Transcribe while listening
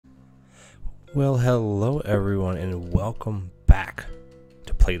Well, hello everyone, and welcome back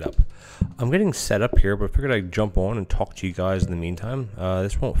to PlateUp. I'm getting set up here, but I figured I'd jump on and talk to you guys in the meantime.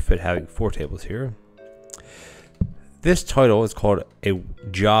 This won't fit having 4 tables here. This title is called A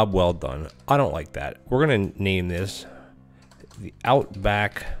Job Well Done. I don't like that. We're going to name this the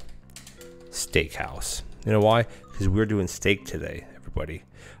Outback Steakhouse. You know why? Because we're doing steak today, everybody.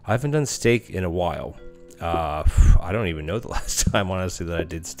 I haven't done steak in a while. I don't even know the last time, honestly, that I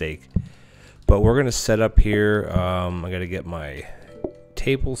did steak. But we're going to set up here. I got to get my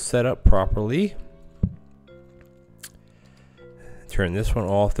table set up properly. Turn this one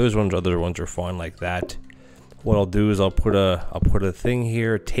off. Those other ones are fine like that. What I'll do is I'll put a thing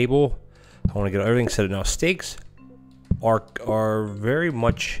here, a table. I want to get everything set up. Now, steaks are very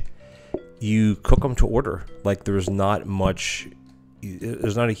much, you cook them to order. Like there's not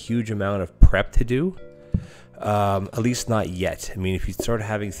a huge amount of prep to do. At least not yet. I mean, if you start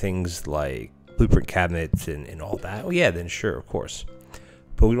having things like blueprint cabinets and all that, well, yeah, then sure, of course.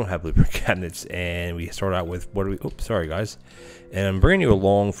 But we don't have blueprint cabinets, and we start out with what do we? Oops, sorry guys. And I'm bringing you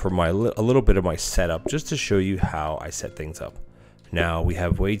along for a little bit of my setup, just to show you how I set things up. Now we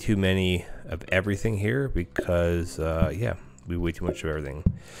have way too many of everything here because yeah, we way too much of everything.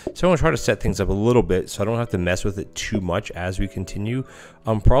 So I'm gonna try to set things up a little bit so I don't have to mess with it too much as we continue.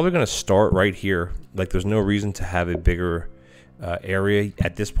 I'm probably gonna start right here. Like there's no reason to have a bigger area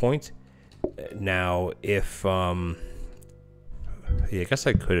at this point. Now if yeah, I guess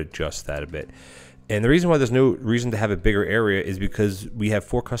I could adjust that a bit. And the reason why there's no reason to have a bigger area is because we have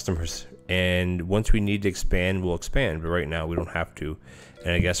 4 customers, and once we need to expand, we'll expand, but right now we don't have to.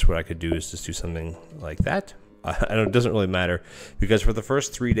 And I guess what I could do is just do something like that. It doesn't really matter, because for the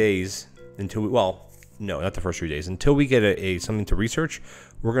first 3 days, until we, well, no, not the first 3 days, until we get something to research,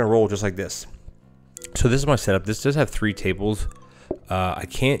 we're gonna roll just like this. So this is my setup. This does have 3 tables. I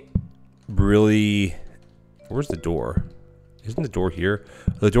can't really, where's the door? Isn't the door here?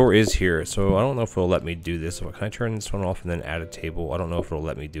 The door is here, so I don't know if it'll let me do this. So can I turn this one off and then add a table? I don't know if it'll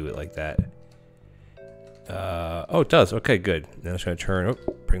let me do it like that. Oh, it does. Okay, good. Then I'm just gonna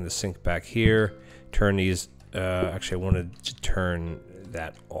bring the sink back here. Turn these. Actually, I wanted to turn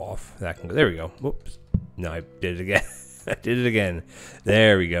that off. That can go. There we go. Whoops. No, I did it again. I did it again.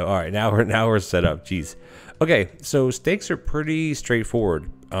 There we go. All right, now we're set up. Jeez. Okay, so steaks are pretty straightforward.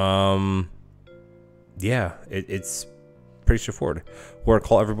 Yeah, it's pretty straightforward. We're gonna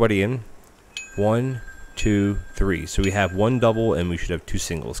call everybody in. 1, 2, 3. So we have 1 double, and we should have 2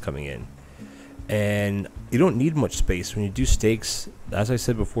 singles coming in. And you don't need much space when you do steaks. As I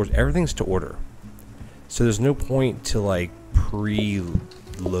said before, everything's to order. So there's no point to like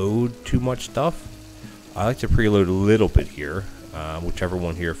preload too much stuff. I like to preload a little bit here. Whichever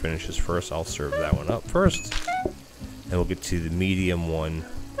one here finishes first, I'll serve that one up first. And we'll get to the medium one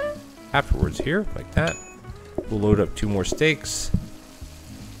afterwards here, like that. We'll load up 2 more steaks.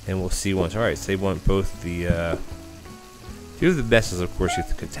 And we'll see once. Alright, so they want both the... few of the messes, of course, you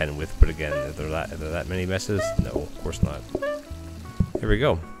have to contend with. But again, are there that many messes? No, of course not. Here we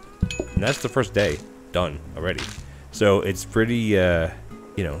go. And that's the first day. Done already. So it's pretty, you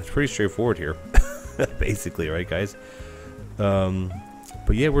know, it's pretty straightforward here. Basically, right, guys?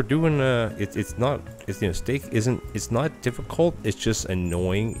 But yeah, we're doing it's not, you know, steak it's not difficult, it's just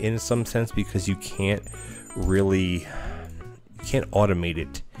annoying in some sense because you can't automate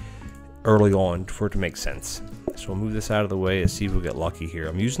it early on for it to make sense. So we'll move this out of the way and see if we'll get lucky here.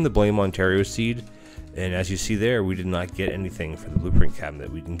 I'm using the Blame Ontario seed, and as you see there, we did not get anything for the blueprint cabinet.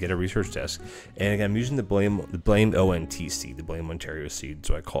 We didn't get a research desk. And again, I'm using the Blame ONT seed, the Blame Ontario seed,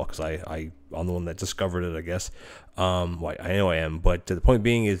 so I call it because I'm the one that discovered it, I guess. Well, I know I am, but the point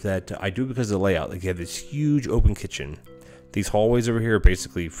being is that I do it because of the layout. Like you have this huge open kitchen. These hallways over here are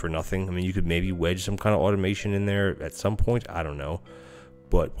basically for nothing. I mean, you could maybe wedge some kind of automation in there at some point. I don't know.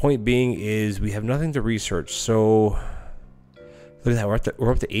 But point being is we have nothing to research, so... Look at that,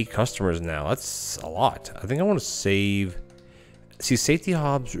 we're up to 8 customers now. That's a lot. I think I want to save. See, safety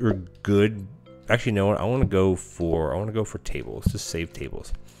hobs are good. Actually, no, I want to go for tables. Just save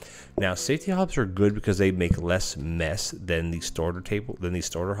tables. Now, safety hobs are good because they make less mess than the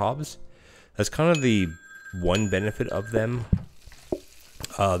starter hobs. That's kind of the one benefit of them.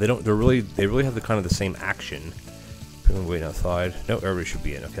 They really have the kind of the same action. I'm waiting outside. No, everybody should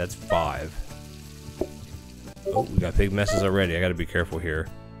be in. Okay, that's 5. Oh, we got big messes already. I gotta be careful here.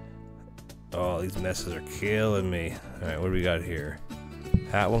 Oh, these messes are killing me. Alright, what do we got here?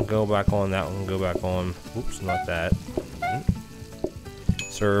 That one go back on, that one go back on. Oops, not that.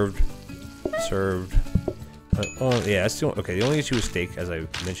 Served. Oh, yeah, that's the only, okay, the only issue with steak, as I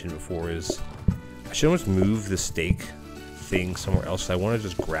mentioned before, is I should almost move the steak thing somewhere else. I want to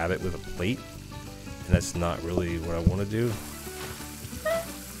just grab it with a plate. and that's not really what I want to do.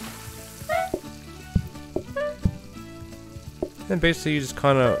 And basically, you just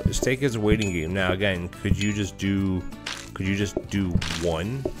kind of steak is a waiting game. Now, again, could you just do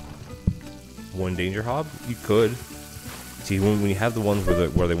one danger hob? You could. See, when you have the ones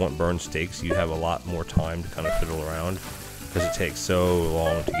where they want burned steaks, you have a lot more time to kind of fiddle around because it takes so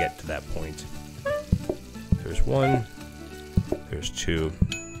long to get to that point. There's one. There's two.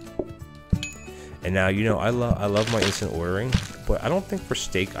 And now, you know, I love my instant ordering, but I don't think for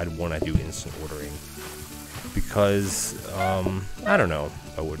steak I'd want to do instant ordering. Because, I don't know.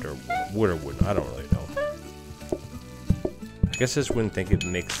 I would or wouldn't. I don't really know. I guess I just wouldn't think it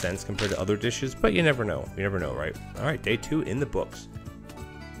makes sense compared to other dishes, but you never know. You never know, right? Alright, day 2 in the books.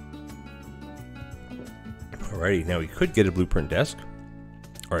 Alrighty, now we could get a blueprint desk.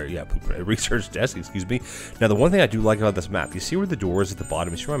 Or, yeah, a research desk, excuse me. Now, the one thing I do like about this map, you see where the door is at the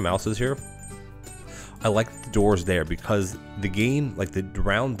bottom? You see where my mouse is here? I like the doors there because the game, like the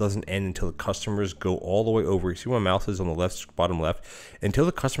round doesn't end until the customers go all the way over. You see where my mouse is on the left, bottom left? Until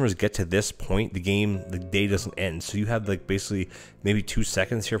the customers get to this point, the day doesn't end. So you have like basically maybe 2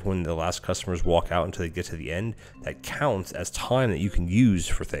 seconds here when the last customers walk out until they get to the end. That counts as time that you can use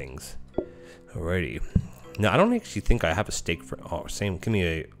for things. Alrighty. Now, I don't actually think I have a steak for, oh, same, give me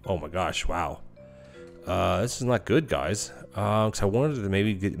a, oh my gosh, wow. This is not good, guys. Because I wanted to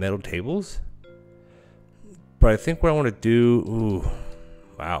maybe get metal tables. But I think what I want to do, ooh,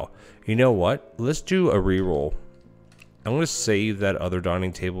 wow. You know what? Let's do a reroll. I'm going to save that other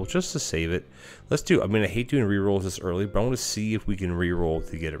dining table just to save it. Let's do, I mean, I hate doing rerolls this early, but I want to see if we can reroll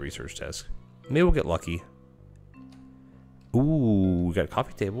to get a research desk. Maybe we'll get lucky. Ooh, we got a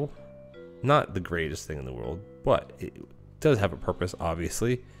coffee table. Not the greatest thing in the world, but it does have a purpose,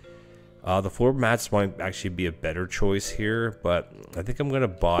 obviously. The floor mats might actually be a better choice here, but I think I'm going to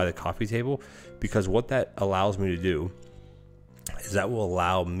buy the coffee table because what that allows me to do is that will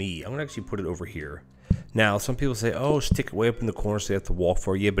allow me, I'm going to actually put it over here. Now, some people say, oh, stick it way up in the corner so you have to walk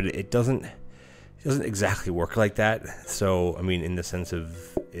for it. Yeah, but it doesn't exactly work like that. So, I mean, in the sense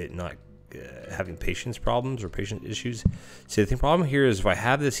of it not having patience problems or patient issues. See, the problem here is if I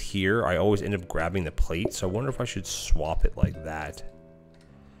have this here, I always end up grabbing the plate. So I wonder if I should swap it like that.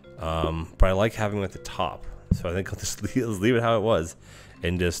 But I like having it at the top, so I think I'll just leave it how it was,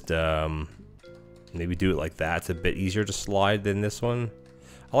 and just maybe do it like that. It's a bit easier to slide than this one.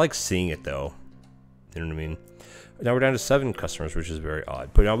 I like seeing it though. You know what I mean? Now we're down to 7 customers, which is very odd.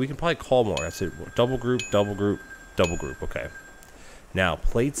 But now we can probably call more. That's it. Double group, double group, double group. Okay. Now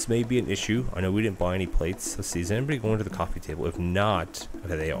plates may be an issue. I know we didn't buy any plates. Let's see. Is anybody going to the coffee table? If not,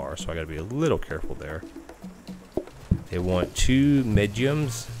 okay, they are. So I got to be a little careful there. They want 2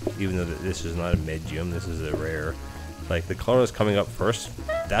 mediums, even though this is not a medium, this is a rare. Like the color that's coming up first,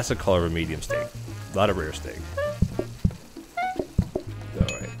 that's the color of a medium steak, not a rare steak.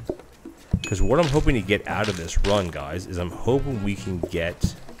 Alright. Because what I'm hoping to get out of this run, guys, is I'm hoping we can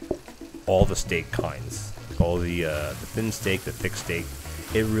get all the steak kinds. All the thin steak, the thick steak.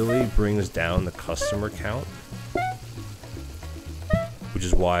 It really brings down the customer count, which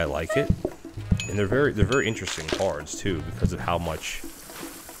is why I like it. And they're very interesting cards too because of how much.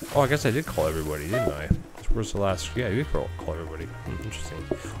 Oh, I guess I did call everybody, didn't I? Where's the last? Yeah, you did call everybody. Interesting.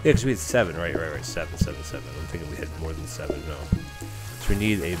 Yeah, because we had 7, right? 7. I'm thinking we had more than 7. No. So we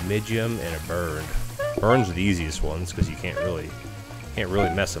need a medium and a burned. Burns are the easiest ones because you can't really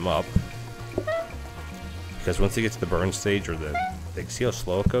mess them up. Because once it gets to the burn stage or the, like, see how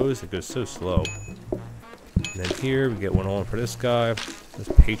slow it goes? It goes so slow. And then here we get one on for this guy, this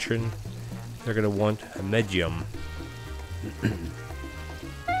patron. They're gonna want a medium.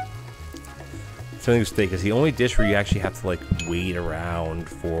 Something steak is the only dish where you actually have to like wait around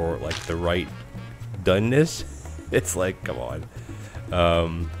for like the right doneness. It's like, come on.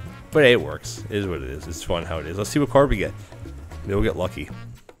 But hey, it works. It is what it is. It's fun how it is. Let's see what card we get. Maybe we'll get lucky.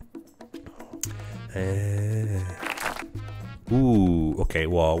 Ooh, okay.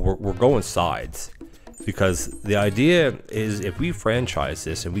 Well, we're going sides. Because the idea is if we franchise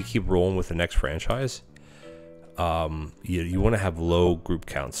this and we keep rolling with the next franchise, you want to have low group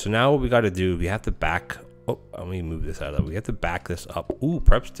counts. So now what we got to do, we have to back. Oh, let me move this out of the way. We have to back this up. Ooh,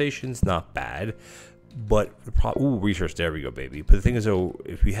 prep station's not bad. But, ooh, research, there we go, baby. But the thing is, though,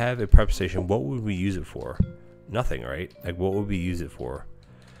 if we have a prep station, what would we use it for? Nothing, right? Like, what would we use it for?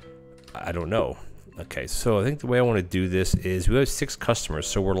 I don't know. Okay, so I think the way I want to do this is we have 6 customers,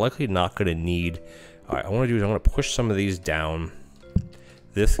 so we're likely not going to need. All right, I want to do is I want to push some of these down.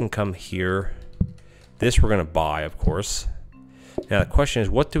 This can come here. This we're going to buy, of course. Now the question is,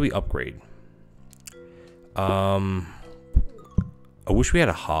 what do we upgrade? I wish we had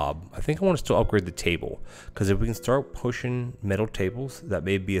a hob. I think I want to still upgrade the table, because if we can start pushing metal tables, that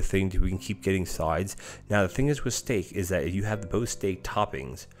may be a thing that we can keep getting sides. Now the thing is with steak is that if you have both steak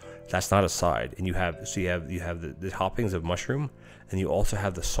toppings, that's not a side, and you have the toppings of mushroom, and you also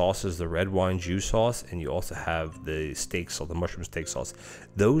have the sauces, the red wine juice sauce, and you also have the steak sauce, the mushroom steak sauce.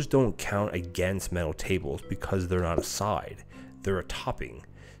 Those don't count against metal tables because they're not a side; they're a topping.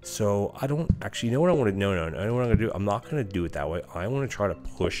 So I don't actually, you know what I want to, no, I know what I'm going to do. I'm not going to do it that way. I want to try to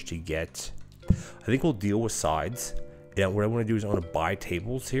push to get, I think we'll deal with sides. And what I want to do is I want to buy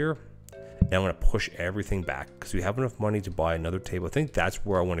tables here. And I'm going to push everything back because we have enough money to buy another table. I think that's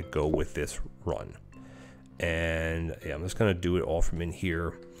where I want to go with this run. And yeah, I'm just going to do it all from in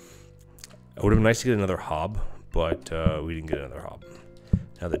here. It would have been nice to get another hob, but we didn't get another hob.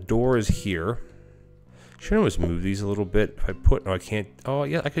 Now the door is here. Should I always move these a little bit? If I put, oh, I can't. Oh,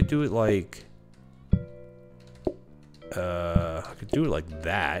 yeah, I could do it like. I could do it like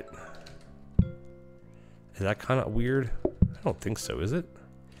that. Is that kind of weird? I don't think so, is it?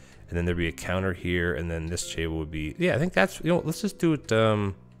 And then there'd be a counter here, and then this table would be. Yeah, I think that's. You know, let's just do it.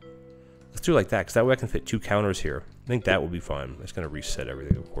 Let's do it like that, because that way I can fit 2 counters here. I think that would be fine. I'm just gonna reset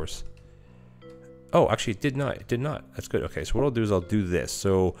everything, of course. Oh, actually, it did not. It did not. That's good. Okay, so what I'll do is I'll do this.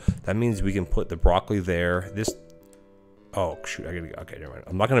 So that means we can put the broccoli there. This. Oh shoot! I gotta. Okay, never mind.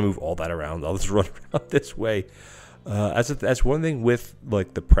 I'm not gonna move all that around. I'll just run around this way. That's one thing with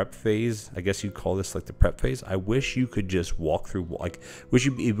like the prep phase. I guess you'd call this like the prep phase. I wish you could just walk through. Like, wish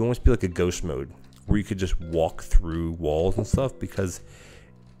it would almost be like a ghost mode where you could just walk through walls and stuff, because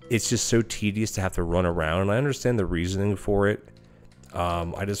it's just so tedious to have to run around. And I understand the reasoning for it.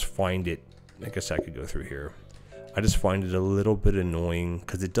 I just find it. I guess I could go through here. I just find it a little bit annoying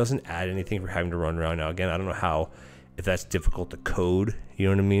because it doesn't add anything for having to run around. Now, again, I don't know how, if that's difficult to code, you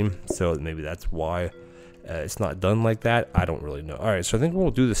know what I mean? So maybe that's why it's not done like that. I don't really know. All right, so I think we'll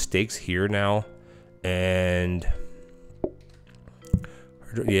do the steaks here now. And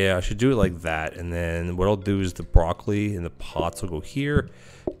yeah, I should do it like that. And then what I'll do is the broccoli and the pots will go here.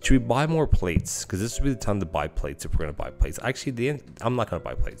 Should we buy more plates? Because this would be the time to buy plates if we're going to buy plates. Actually, I'm not going to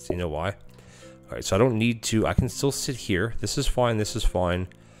buy plates. You know why? All right, so I don't need to. I can still sit here. This is fine. This is fine.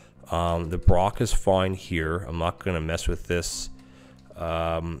 The brock is fine here. I'm not going to mess with this.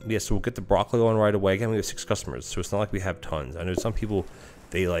 Yeah, so we'll get the broccoli on right away. Again, we have 6 customers, so it's not like we have tons. I know some people,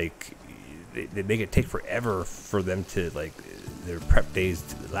 they make it take forever for them to, like, their prep days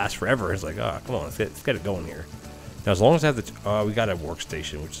to last forever. It's like, oh, come on, let's get it going here. Now, as long as I have the, we got a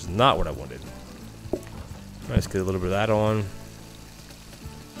workstation, which is not what I wanted. All right, let's get a little bit of that on.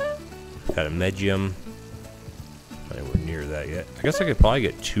 Got a medium. Not anywhere near that yet. I guess I could probably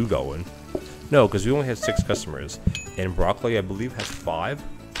get 2 going. No, because we only had 6 customers. And broccoli, I believe, has 5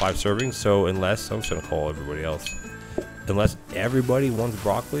 servings. So unless, I'm just going to call everybody else. Unless everybody wants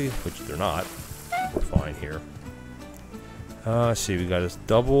broccoli, which they're not, we're fine here. Let's see, we got a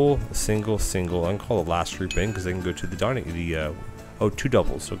double, a single. I can call the last group in because they can go to the dining, oh, 2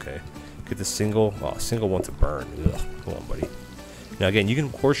 doubles, okay. Get the single, oh, single wants a burn. Ugh, come on, buddy. Now again, you can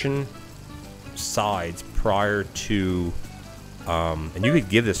portion sides prior to, and you could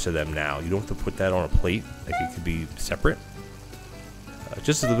give this to them now. You don't have to put that on a plate. Like, it could be separate.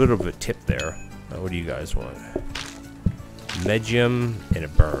 Just a little bit of a tip there. What do you guys want? Medium and a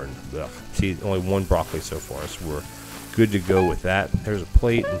burn. Ugh. See, only 1 broccoli so far, so we're good to go with that. There's a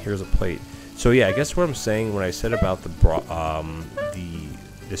plate and here's a plate. So yeah, I guess what I'm saying when I said about the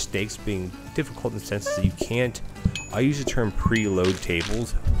steaks being difficult in the sense that you can't. I use the term preload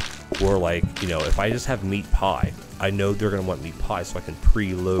tables, or like, you know, if I just have meat pie, I know they're going to want meat pie, so I can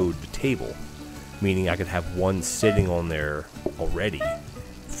preload the table, meaning I could have one sitting on there already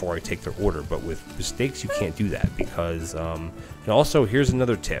before I take their order. But with steaks, you can't do that because, and also here's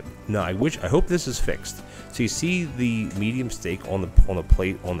another tip. Now I hope this is fixed. So you see the medium steak on the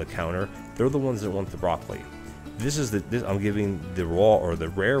plate on the counter. They're the ones that want the broccoli. This is I'm giving the raw or the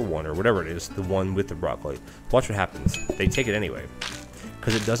rare one or whatever it is, the one with the broccoli. Watch what happens. They take it anyway.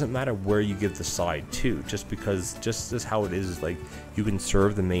 Because it doesn't matter where you give the side to, just as how it is like you can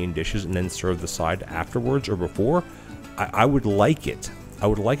serve the main dishes and then serve the side afterwards or before. I would like it. I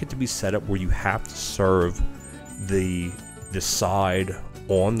would like it to be set up where you have to serve the side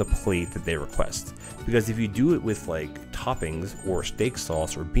on the plate that they request. Because if you do it with like toppings or steak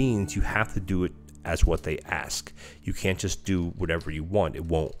sauce or beans, you have to do it as what they ask. You can't just do whatever you want. It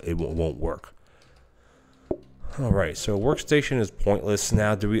won't work. All right, so workstation is pointless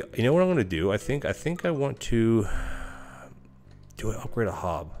now. You know what I'm going to do? I think I want to upgrade a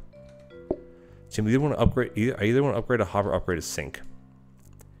hob. So I either want to upgrade a hob or upgrade a sink.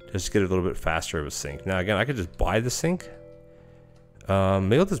 Just get a little bit faster of a sink. Now again, I could just buy the sink.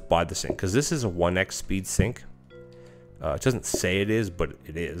 Maybe I'll just buy the sink, because this is a 1x speed sink. It doesn't say it is, but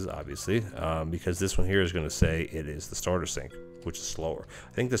it is, obviously, because this one here is going to say it is the starter sink, which is slower.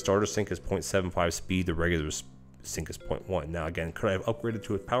 I think the starter sink is 0.75 speed, the regular sink is 0.1. Now, again, could I have upgraded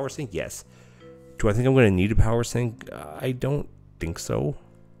to a power sink? Yes. Do I think I'm going to need a power sink? I don't think so,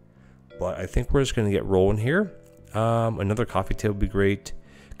 but I think we're just going to get rolling here. Another coffee table would be great.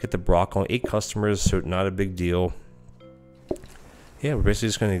 Get the broccoli, 8 customers, so not a big deal. Yeah, we're basically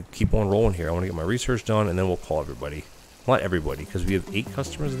just going to keep on rolling here. I want to get my research done, and then we'll call everybody. Not everybody, because we have 8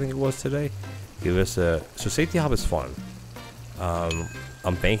 customers, I think it was today. Give us a... So safety hob is fun.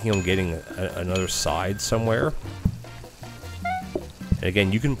 I'm banking on getting another side somewhere. And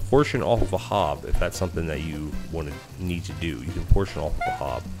again, you can portion off of a hob if that's something that you need to do. You can portion off of a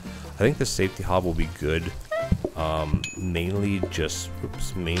hob. I think the safety hob will be good. Mainly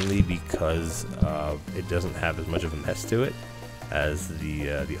because it doesn't have as much of a mess to it as the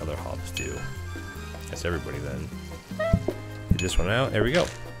other hobs do. That's everybody then. Get this one out. There we go.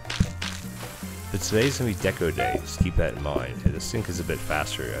 But today's gonna be deco day. Just keep that in mind. And the sink is a bit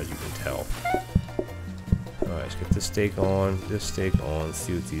faster, as you can tell. All right, let's get this steak on. This steak on.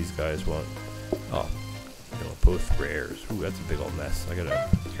 See what these guys want. Oh, you know, both rares. Ooh, that's a big old mess. I gotta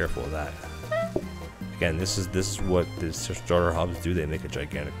be careful of that. Again, this is what the starter hobs do. They make a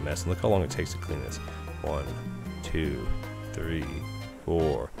gigantic mess. And look how long it takes to clean this. 1, 2, 3,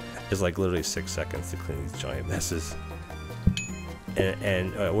 4. It's like literally 6 seconds to clean these giant messes.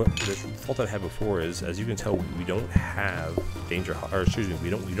 And what the fault I had before is, as you can tell, we don't have we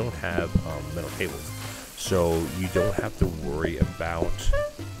don't have metal tables, so you don't have to worry about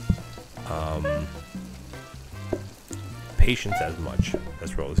patience as much.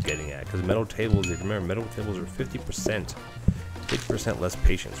 That's what I was getting at, because metal tables, if you remember, metal tables are 50% less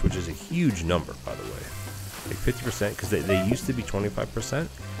patience, which is a huge number, by the way. Like 50%, because they used to be 25%,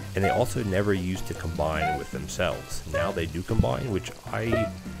 and they also never used to combine with themselves. Now they do combine, which I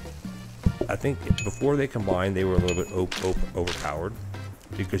think before they combined, they were a little bit overpowered,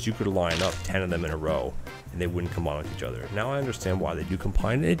 because you could line up 10 of them in a row and they wouldn't combine with each other. Now I understand why they do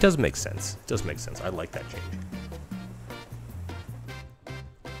combine, and it does make sense. It does make sense. I like that change.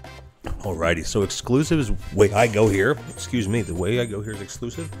 Alrighty, so exclusive is the way I go here. Excuse me, the way I go here is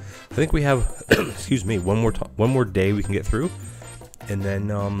exclusive. I think we have, excuse me, one more day we can get through, and then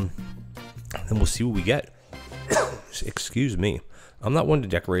we'll see what we get. Excuse me. I'm not one to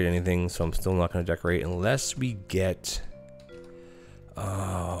decorate anything, so I'm still not going to decorate unless we get.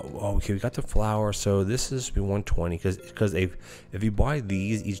 Okay, we got the flour, so this is 120 because if you buy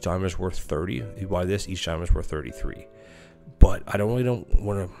these, each diamond is worth 30. If you buy this, each diamond is worth 33. But I don't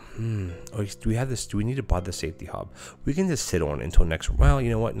want to. Oh, do we have this? Do we need to buy the safety hob? We can just sit on it until next. Well, you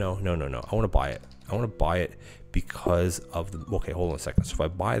know what? No. I want to buy it. I want to buy it because of the. Okay, hold on a second. So if I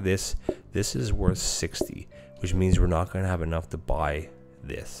buy this, this is worth 60, which means we're not going to have enough to buy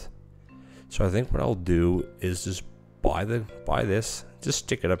this. So I think what I'll do is just buy this. Just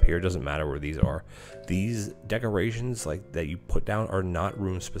stick it up here. It doesn't matter where these are. These decorations like that you put down are not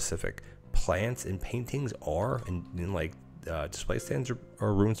room specific. Plants and paintings are, and like. Display stands are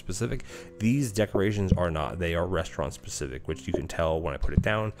room specific. These decorations are not. They are restaurant specific, which you can tell when I put it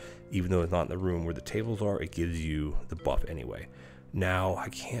down. Even though it's not in the room where the tables are, it gives you the buff anyway. Now I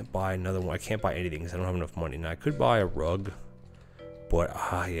can't buy another one. I can't buy anything because I don't have enough money. Now I could buy a rug, but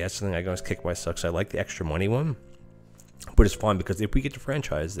yeah, that's something I gotta kick myself. So I like the extra money one, but it's fine because if we get to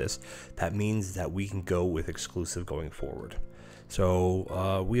franchise this, that means that we can go with exclusive going forward.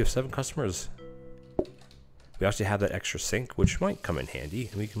 So we have 7 customers. We actually have that extra sink, which might come in handy,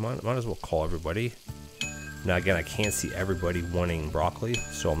 and we can might as well call everybody. Now again, I can't see everybody wanting broccoli,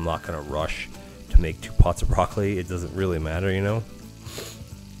 so I'm not gonna rush to make 2 pots of broccoli. It doesn't really matter, you know.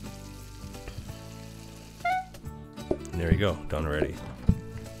 And there you go, done already.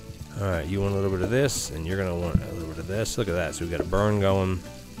 All right, you want a little bit of this, and you're gonna want a little bit of this. Look at that. So we got a burn going.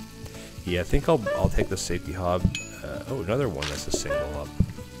 Yeah, I think I'll take the safety hob. Oh, another one that's a single up.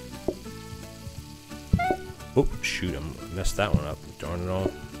 Oh, shoot, I messed that one up. Darn it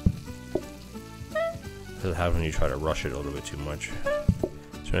all. Does it happen when you try to rush it a little bit too much?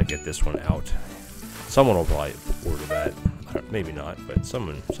 Just trying to get this one out. Someone will probably order that. Maybe not, but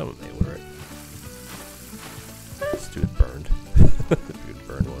someone may order it. Let's do it burned. Good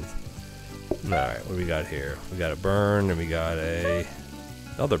burned ones. Alright, what do we got here? We got a burn, and we got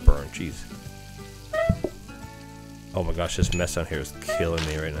another burn. Jeez. Oh my gosh, this mess down here is killing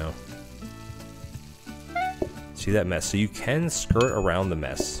me right now. See that mess? So you can skirt around the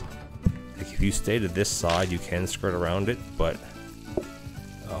mess. Like if you stay to this side, you can skirt around it, but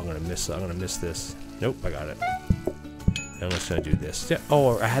oh, I'm gonna miss this. Nope, I got it. I'm just gonna do this. Yeah,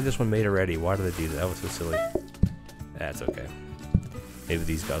 oh, I had this one made already. Why did I do that? That was so silly. That's okay. Maybe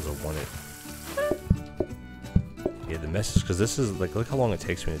these guys will want it. Yeah, the message, because this is like, look how long it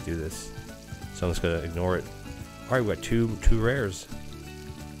takes me to do this. So I'm just gonna ignore it. All right, we got two rares.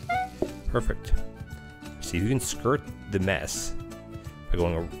 Perfect. See, you can skirt the mess by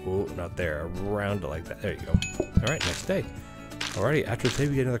going, oh, not there, around it like that. There you go. All right, next day. Alrighty, after today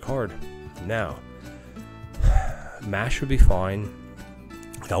we get another card. Now, mash would be fine.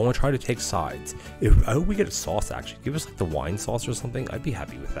 I don't want to try to take sides. I hope we get a sauce, actually. Give us like the wine sauce or something. I'd be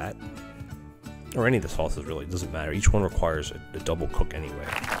happy with that. Or any of the sauces, really. It doesn't matter. Each one requires a double cook anyway.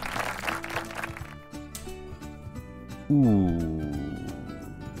 Ooh.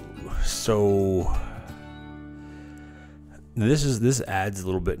 So this adds a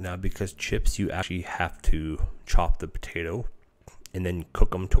little bit now, because chips, you actually have to chop the potato and then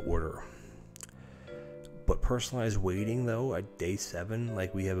cook them to order. But personalized waiting, though, at day 7,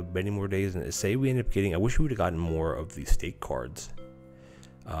 like we have many more days, and say we end up getting, I wish we would have gotten more of the steak cards,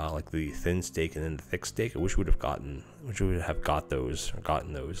 like the thin steak and then the thick steak. I wish we would have gotten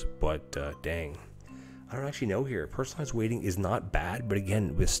those, but dang, I don't actually know here. Personalized waiting is not bad, but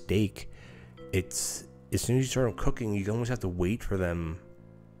again, with steak, it's, as soon as you start them cooking, you almost have to wait for them.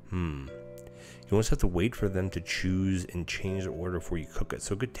 You almost have to wait for them to choose and change the order before you cook it.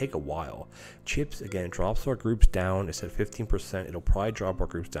 So it could take a while. Chips, again, drops our groups down. It's at 15%. It'll probably drop our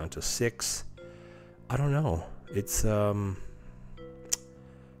groups down to 6. I don't know. It's, I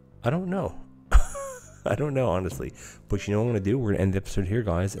don't know. I don't know, honestly. But you know what I'm going to do? We're going to end the episode here,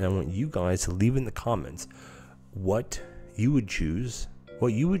 guys. And I want you guys to leave in the comments what you would choose.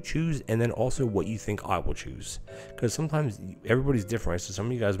 And then also what you think I will choose, because sometimes everybody's different, right? So some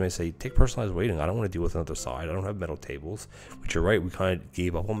of you guys may say, take personalized waiting, I don't want to deal with another side, I don't have metal tables, which you're right, we kind of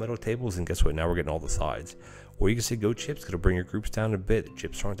gave up on metal tables, and guess what, now we're getting all the sides. Or you can say go chips, it'll bring your groups down a bit. The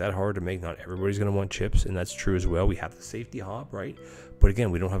chips aren't that hard to make, not everybody's going to want chips, and that's true as well. We have the safety hob, right? But again,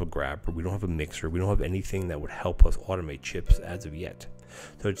 we don't have a grabber, we don't have a mixer, we don't have anything that would help us automate chips as of yet.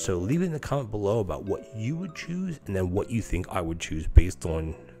 So leave it in the comment below about what you would choose, and then what you think I would choose based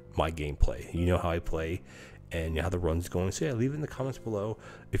on my gameplay. You know how I play and you know how the run's going. So yeah, leave it in the comments below.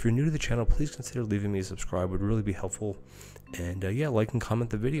 If you're new to the channel, please consider leaving me a subscribe. It would really be helpful. And yeah, like and comment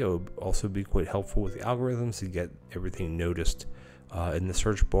the video. It would also be quite helpful with the algorithms to get everything noticed in the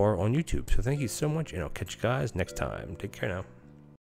search bar on YouTube. So thank you so much, and I'll catch you guys next time. Take care now.